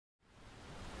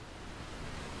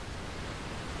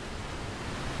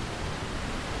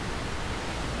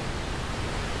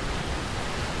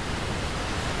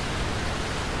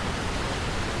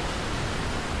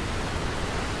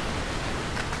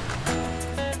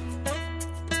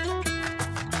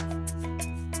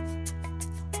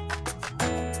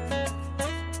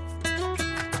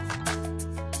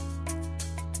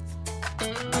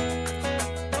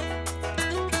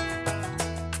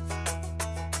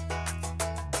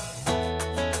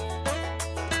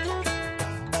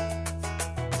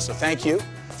So thank you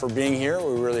for being here.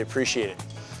 We really appreciate it.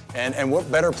 And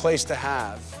what better place to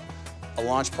have a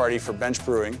launch party for Bench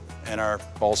Brewing and our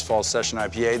Balls Falls Session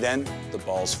IPA than the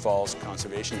Balls Falls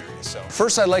Conservation Area. So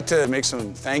first I'd like to make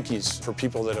some thank yous for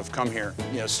people that have come here,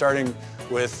 starting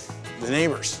with the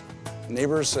neighbors.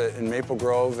 Neighbors in Maple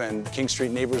Grove and King Street,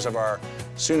 neighbors of our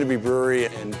soon-to-be brewery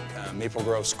in Maple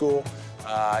Grove School.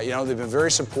 They've been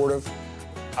very supportive.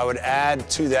 I would add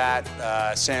to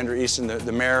that Sandra Easton,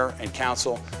 the mayor and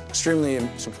council, extremely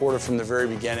supportive from the very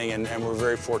beginning, and we're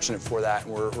very fortunate for that,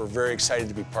 and we're very excited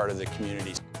to be part of the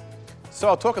community. So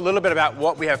I'll talk a little bit about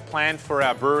what we have planned for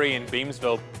our brewery in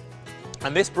Beamsville.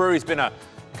 And this brewery has been a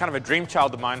kind of a dream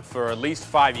child of mine for at least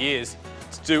 5 years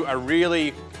to do a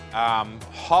really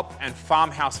hop and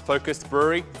farmhouse focused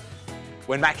brewery.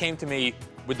 When Matt came to me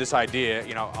with this idea,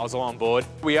 I was all on board.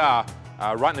 We are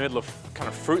right in the middle of kind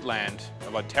of fruit land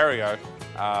of Ontario.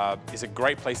 Is a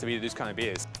great place to be to do this kind of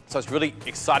beers. So it's really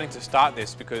exciting to start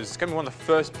this because it's going to be one of the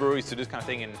first breweries to do this kind of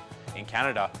thing in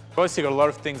Canada. We've obviously got a lot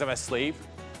of things up our sleeve,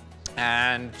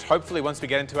 and hopefully once we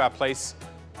get into our place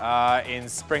in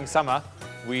spring, summer,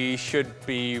 we should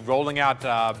be rolling out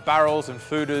barrels and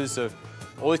fooders of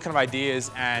all these kind of ideas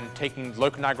and taking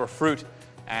local Niagara fruit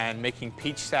and making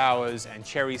peach sours and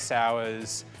cherry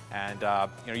sours and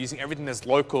using everything that's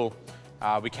local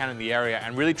we can in the area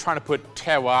and really trying to put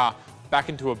terroir back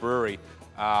into a brewery,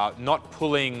 not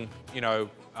pulling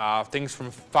things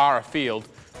from far afield,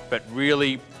 but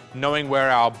really knowing where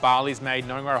our barley's made,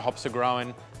 knowing where our hops are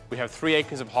growing. We have 3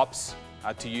 acres of hops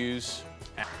to use.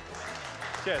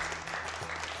 Cheers.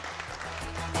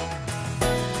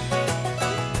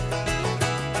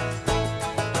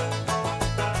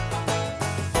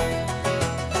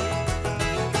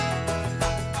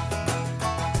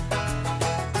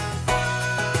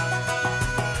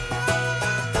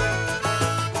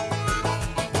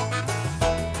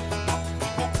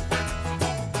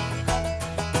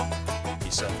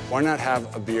 So why not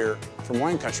have a beer from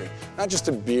wine country? Not just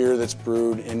a beer that's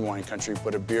brewed in wine country,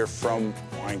 but a beer from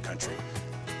wine country.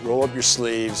 Roll up your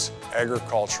sleeves,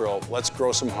 agricultural, let's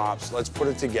grow some hops, let's put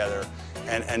it together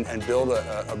and build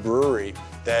a brewery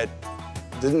that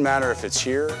didn't matter if it's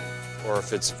here or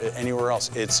if it's anywhere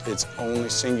else. It's only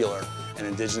singular and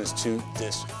indigenous to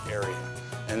this area.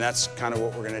 And that's kind of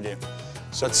what we're gonna do.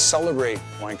 So let's celebrate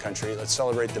wine country, let's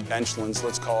celebrate the benchlands,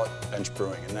 let's call it Bench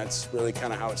Brewing, and that's really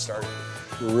kind of how it started.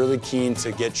 We're really keen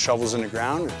to get shovels in the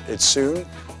ground. It's soon,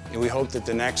 and we hope that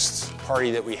the next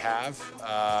party that we have,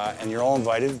 and you're all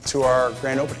invited to our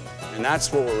grand opening, and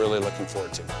that's what we're really looking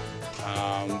forward to.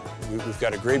 We've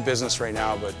got a great business right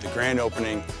now, but the grand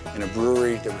opening in a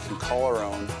brewery that we can call our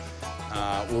own,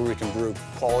 where we can brew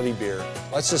quality beer.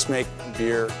 Let's just make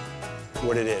beer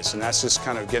what it is, and that's just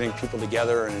kind of getting people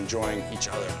together and enjoying each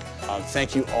other.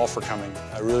 Thank you all for coming.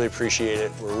 I really appreciate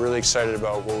it. We're really excited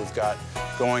about what we've got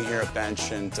going here at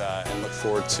Bench, and look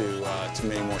forward to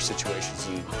many more situations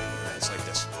and events like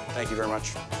this. Thank you very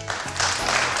much.